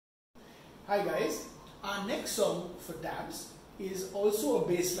Hi guys, our next song for tabs is also a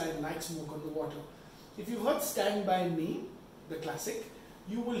bass line like Smoke on the Water. If you've heard Stand By Me, the classic,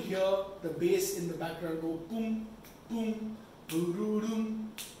 you will hear the bass in the background go boom, boom,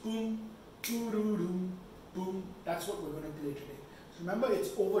 boom, boom, boom, boom. That's what we're going to play today. So remember, it's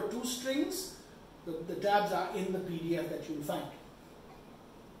over 2 strings. The tabs are in the PDF that you'll find.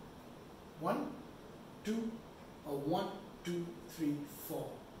 1, 2, or 1, 2, 3, 4.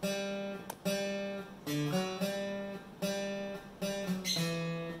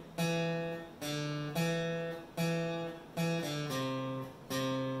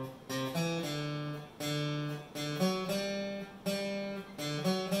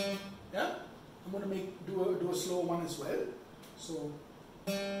 Yeah, I'm going to do a slow one as well. So.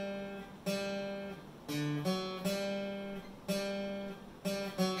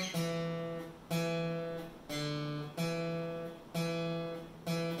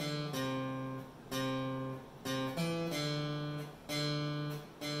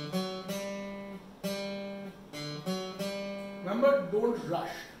 Remember, don't rush.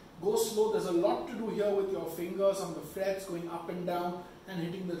 Go slow. There's a lot to do here with your fingers on the frets, going up and down and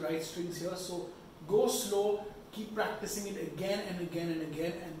hitting the right strings here. So go slow, keep practicing it again and again and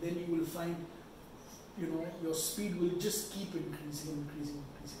again, and then you will find, your speed will just keep increasing.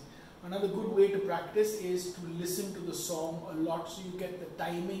 Another good way to practice is to listen to the song a lot so you get the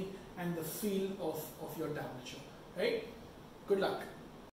timing and the feel of your tablature. Right? Good luck.